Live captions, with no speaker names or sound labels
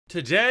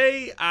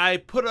Today,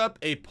 I put up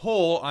a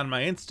poll on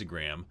my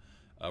Instagram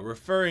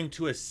referring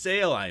to a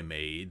sale I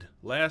made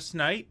last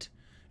night.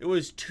 It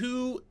was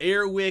 2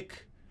 Airwick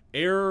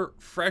air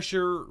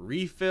fresher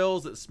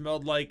refills that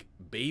smelled like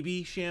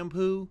baby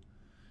shampoo,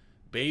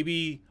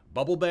 baby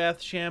bubble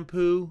bath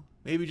shampoo,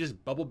 maybe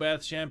just bubble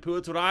bath shampoo.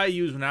 It's what I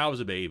used when I was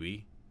a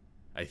baby,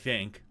 I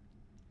think.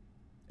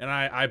 And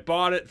I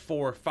bought it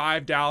for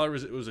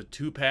 $5. It was a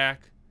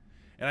 2-pack.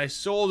 And I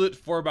sold it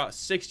for about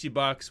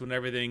 $60 when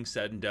everything's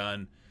said and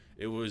done.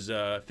 It was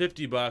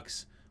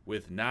 $50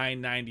 with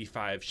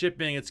 $9.95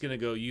 shipping. It's going to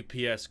go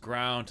UPS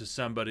ground to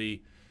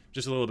somebody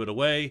just a little bit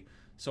away.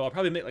 So I'll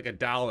probably make like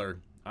 $1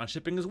 on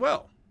shipping as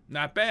well.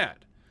 Not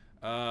bad.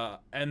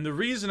 And the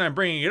reason I'm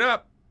bringing it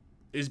up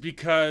is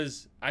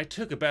because I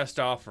took a best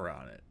offer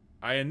on it.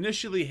 I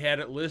initially had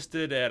it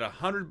listed at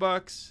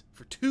 $100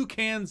 for 2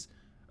 cans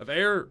of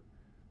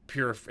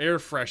pure air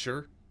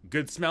fresher,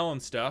 good smelling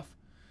stuff.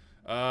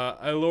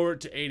 I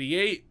lowered it to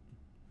 $88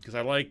 because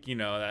I like, you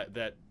know,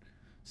 that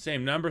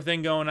same number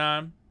thing going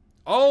on,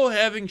 all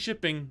having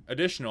shipping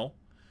additional.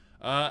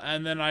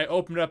 And then I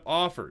opened up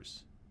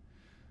offers.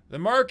 The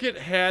market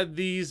had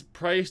these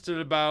priced at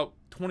about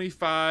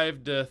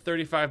 $25 to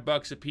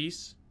 $35 a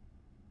piece,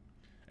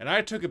 and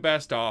I took a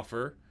best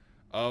offer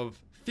of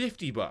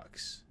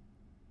 $50.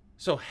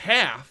 So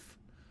half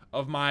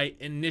of my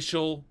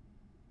initial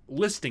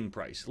list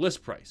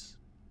price.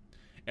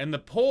 And the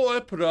poll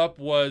I put up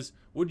was,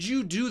 would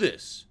you do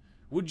this?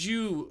 Would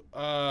you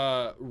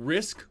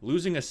risk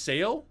losing a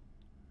sale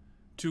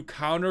to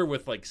counter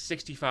with like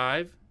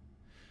 65?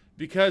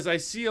 Because I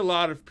see a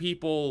lot of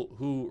people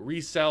who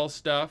resell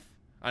stuff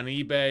on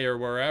eBay or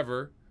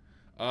wherever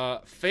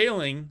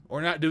failing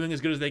or not doing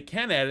as good as they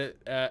can at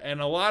it,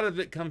 and a lot of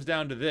it comes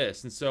down to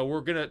this. And so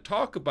we're going to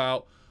talk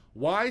about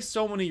why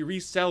so many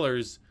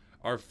resellers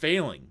are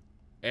failing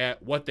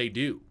at what they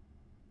do,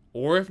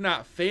 or if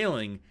not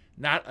failing,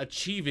 not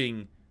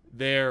achieving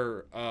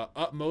their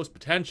utmost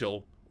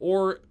potential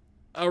or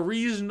a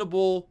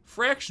reasonable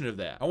fraction of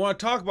that. I want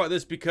to talk about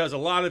this because a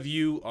lot of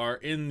you are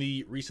in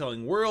the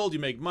reselling world. You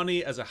make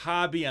money as a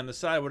hobby on the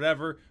side,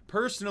 whatever.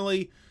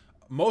 Personally,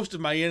 most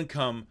of my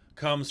income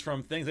comes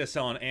from things I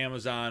sell on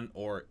Amazon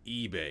or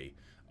eBay.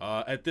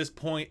 At this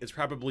point, it's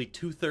probably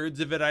 2/3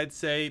 of it, I'd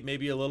say,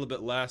 maybe a little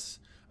bit less.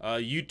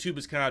 YouTube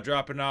is kind of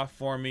dropping off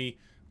for me,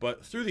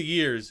 but through the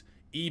years,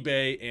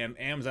 eBay and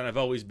Amazon have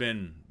always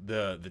been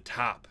the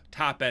top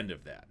end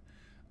of that.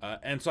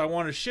 And so I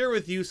want to share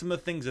with you some of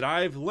the things that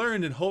I've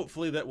learned, and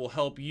hopefully that will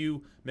help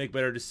you make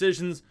better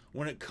decisions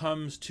when it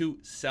comes to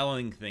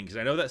selling things.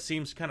 I know that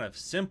seems kind of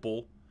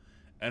simple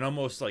and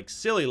almost like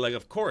silly, like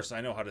of course I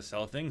know how to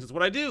sell things, it's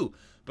what I do.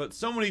 But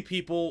so many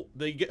people,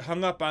 they get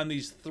hung up on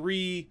these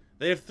they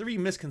have 3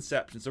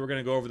 misconceptions, so we're going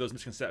to go over those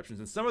misconceptions.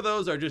 And some of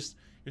those are just,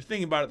 you're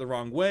thinking about it the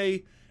wrong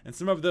way, and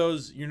some of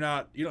those you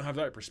don't have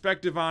the right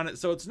perspective on it.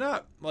 So this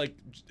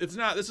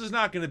is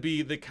not going to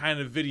be the kind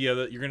of video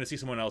that you're going to see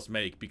someone else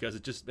make, because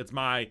it's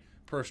my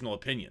personal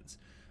opinions.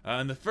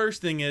 And the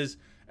first thing is,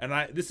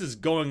 this is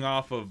going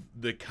off of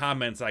the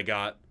comments I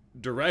got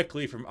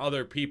directly from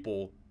other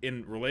people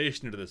in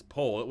relation to this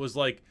poll. It was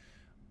like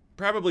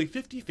probably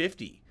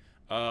 50-50.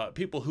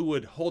 People who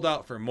would hold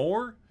out for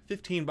more,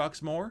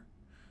 $15 more,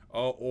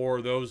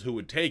 or those who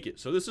would take it.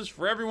 So this is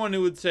for everyone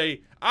who would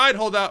say, I'd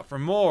hold out for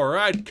more, or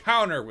I'd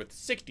counter with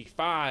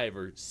 65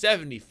 or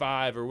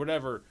 75 or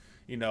whatever.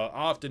 You know,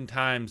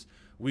 oftentimes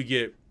we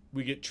get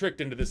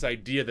tricked into this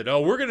idea that,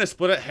 oh, we're going to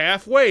split it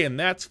halfway and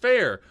that's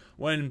fair,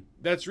 when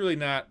that's really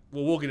not.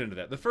 Well, we'll get into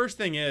that. The first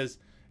thing is,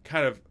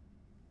 kind of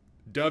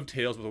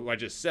dovetails with what I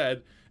just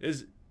said,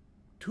 is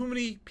too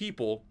many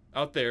people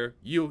out there,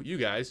 you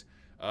guys,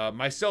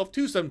 myself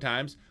too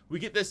sometimes, we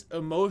get this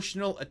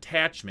emotional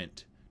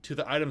attachment to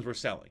the items we're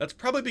selling. That's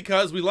probably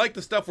because we like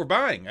the stuff we're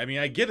buying. I mean,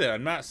 I get it.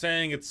 I'm not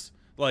saying it's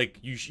like,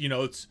 if you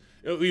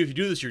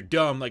do this, you're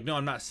dumb. Like, no,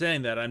 I'm not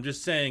saying that. I'm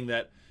just saying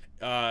that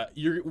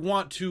you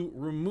want to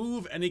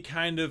remove any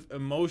kind of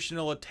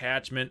emotional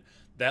attachment,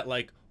 that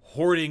like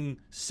hoarding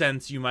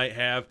sense you might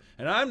have.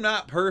 And I'm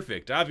not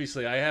perfect.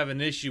 Obviously, I have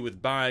an issue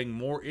with buying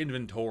more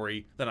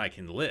inventory than I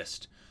can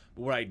list.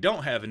 But what I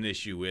don't have an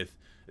issue with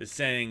is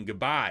saying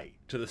goodbye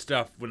to the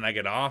stuff when I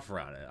get an offer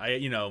on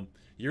it.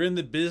 You're in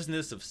the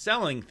business of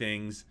selling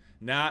things,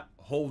 not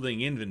holding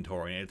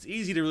inventory. And it's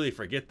easy to really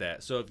forget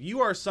that. So if you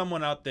are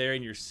someone out there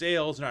and your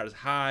sales are not as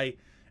high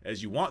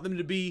as you want them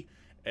to be,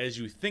 as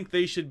you think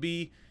they should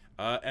be,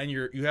 and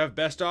you have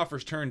best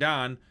offers turned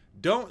on,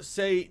 don't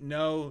say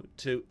no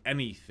to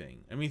anything.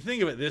 I mean,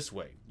 think of it this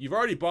way. You've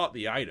already bought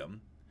the item.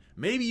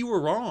 Maybe you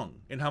were wrong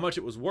in how much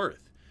it was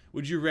worth.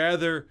 Would you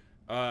rather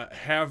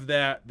have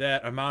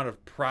that amount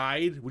of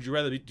pride? Would you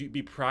rather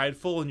be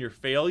prideful in your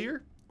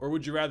failure? Or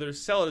would you rather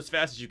sell it as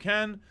fast as you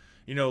can,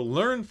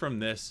 learn from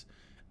this,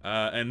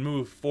 and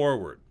move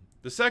forward?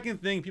 The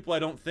second thing people I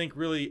don't think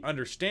really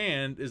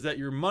understand is that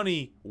your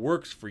money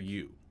works for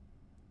you.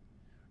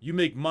 You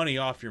make money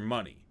off your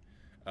money.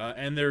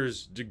 And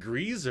there's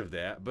degrees of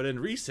that, but in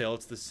resale,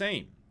 it's the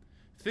same.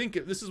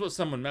 This is what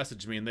someone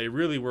messaged me, and they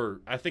really were,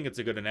 I think it's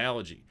a good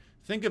analogy.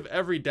 Think of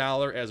every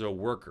dollar as a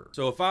worker.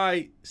 So if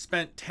I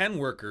spent 10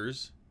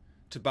 workers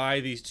to buy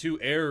these 2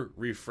 air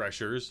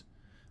refreshers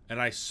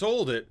and I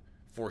sold it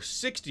for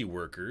 60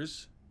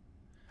 workers,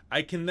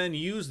 I can then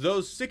use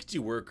those 60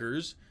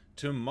 workers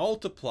to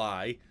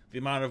multiply the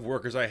amount of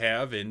workers I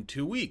have in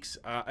 2 weeks.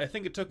 I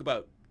think it took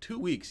about 2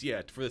 weeks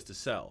yet for this to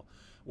sell.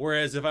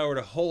 Whereas if I were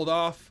to hold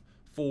off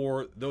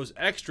for those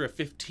extra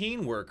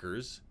 15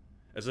 workers,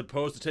 as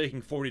opposed to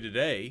taking 40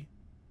 today,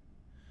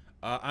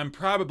 I'm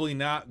probably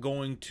not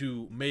going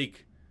to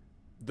make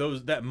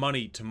that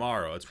money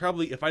tomorrow. It's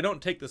probably, if I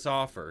don't take this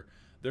offer,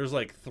 there's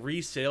like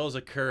 3 sales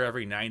occur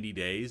every 90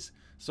 days.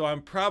 So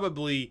I'm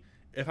probably,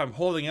 if I'm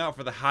holding out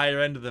for the higher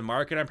end of the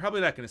market, I'm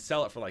probably not going to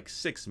sell it for like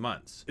 6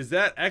 months. Is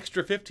that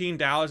extra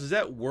 $15, is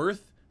that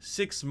worth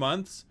 6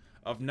 months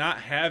of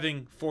not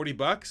having 40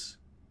 bucks?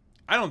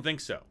 I don't think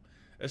so.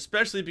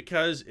 Especially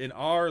because in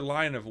our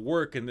line of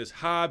work, in this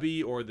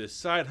hobby or this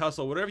side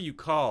hustle, whatever you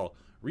call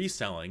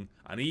reselling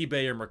on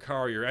eBay or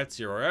Mercari or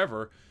Etsy or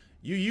wherever,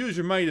 you use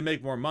your money to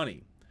make more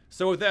money.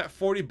 So with that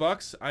 40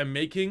 bucks I'm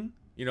making,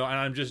 you know, and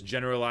I'm just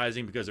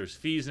generalizing because there's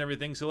fees and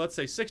everything. So let's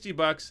say 60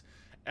 bucks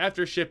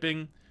after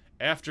shipping,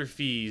 after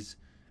fees,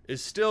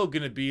 is still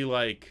going to be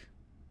like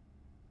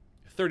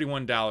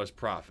 $31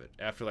 profit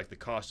after like the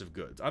cost of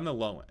goods on the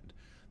low end.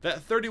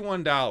 That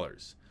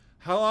 $31,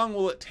 how long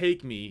will it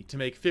take me to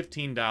make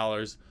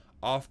 $15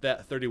 off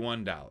that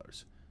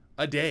 $31?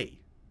 A day.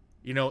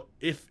 You know,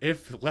 if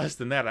less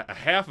than that, a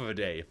half of a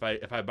day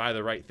if I buy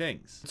the right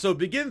things. So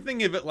begin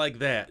thinking of it like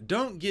that.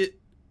 Don't get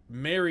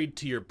married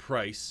to your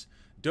price.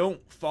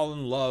 Don't fall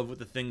in love with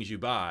the things you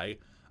buy.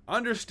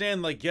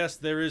 Understand, like, yes,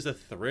 there is a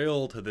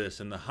thrill to this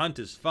and the hunt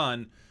is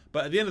fun,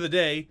 but at the end of the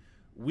day,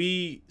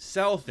 we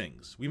sell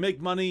things. We make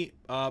money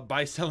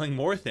by selling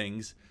more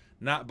things,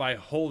 not by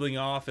holding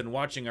off and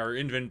watching our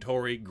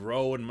inventory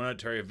grow in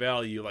monetary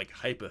value, like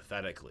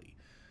hypothetically.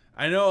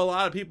 I know a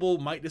lot of people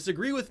might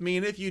disagree with me,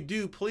 and if you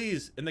do,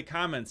 please, in the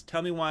comments,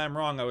 tell me why I'm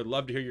wrong. I would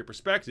love to hear your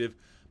perspective.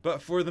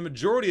 But for the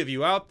majority of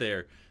you out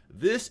there,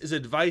 this is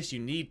advice you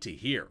need to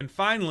hear. And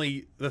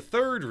finally, the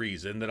third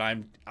reason that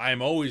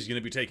I'm always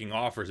going to be taking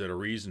offers that are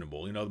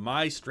reasonable, you know,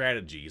 my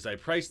strategy is I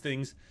price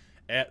things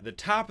at the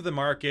top of the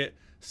market,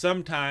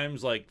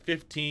 sometimes like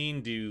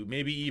 15 to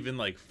maybe even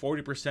like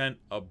 40%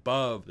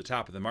 above the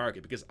top of the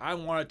market, because I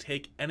want to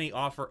take any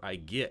offer I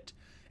get.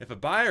 If a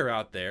buyer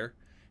out there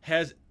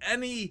has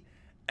any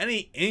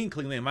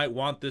inkling they might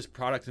want this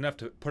product enough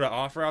to put an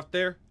offer out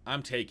there,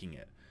 I'm taking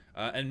it.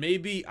 And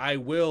maybe I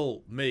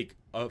will make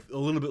a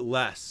little bit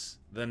less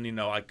than, you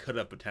know, I could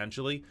have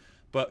potentially,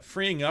 but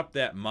freeing up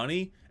that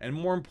money, and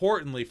more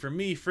importantly for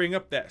me, freeing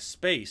up that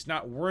space,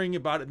 not worrying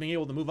about it, being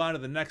able to move on to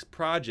the next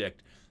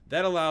project,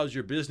 that allows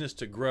your business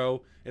to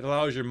grow. It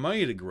allows your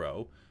money to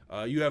grow.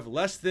 You have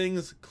less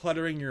things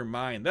cluttering your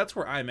mind. That's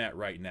where I'm at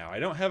right now. I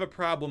don't have a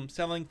problem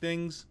selling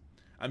things.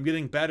 I'm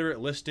getting better at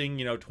listing,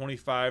 you know,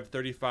 25,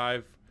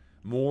 35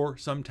 more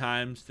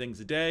sometimes things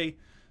a day.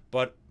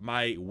 But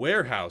my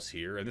warehouse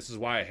here, and this is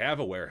why I have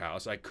a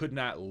warehouse, I could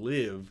not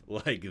live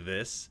like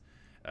this.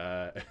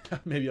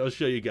 Maybe I'll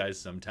show you guys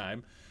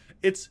sometime.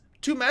 It's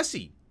too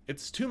messy.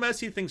 It's too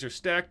messy. Things are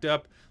stacked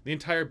up. The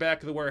entire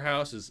back of the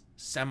warehouse is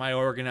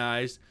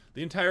semi-organized.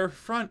 The entire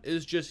front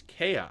is just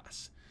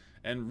chaos.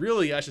 And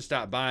really, I should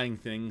stop buying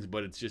things,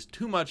 but it's just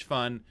too much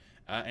fun.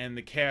 And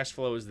the cash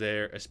flow is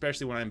there,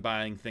 especially when I'm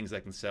buying things I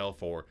can sell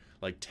for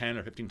like 10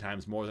 or 15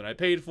 times more than I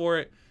paid for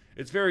it.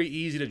 It's very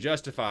easy to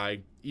justify,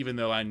 even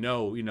though I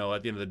know, you know,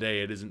 at the end of the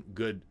day, it isn't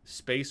good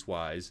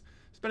space-wise,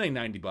 spending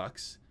 90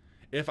 bucks.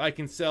 If I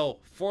can sell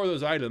 4 of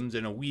those items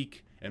in a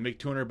week and make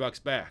 200 bucks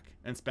back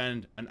and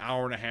spend an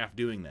hour and a half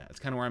doing that,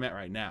 that's kind of where I'm at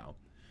right now.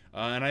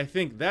 And I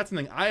think that's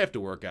something I have to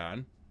work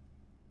on.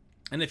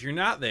 And if you're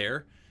not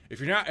there,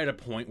 if you're not at a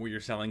point where you're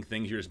selling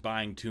things, you're just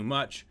buying too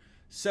much,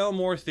 sell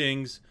more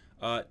things,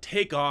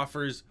 take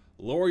offers,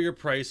 lower your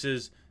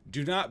prices.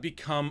 Do not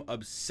become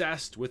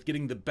obsessed with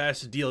getting the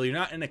best deal. You're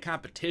not in a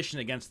competition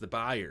against the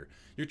buyer.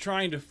 You're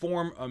trying to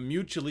form a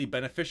mutually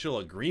beneficial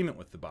agreement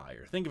with the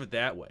buyer. Think of it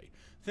that way.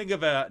 Think of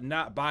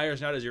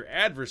buyers not as your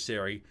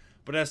adversary,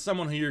 but as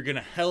someone who you're going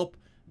to help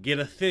get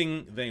a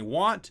thing they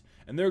want,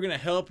 and they're going to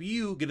help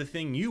you get a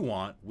thing you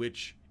want,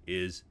 which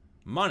is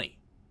money.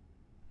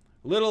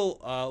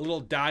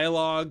 Little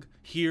dialogue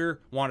here.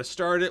 Want to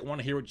start it? Want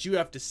to hear what you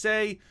have to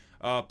say?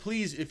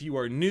 Please, if you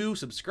are new,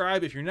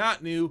 subscribe. If you're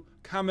not new,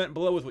 comment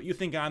below with what you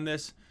think on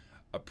this.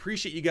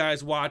 Appreciate you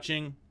guys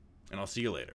watching, and I'll see you later.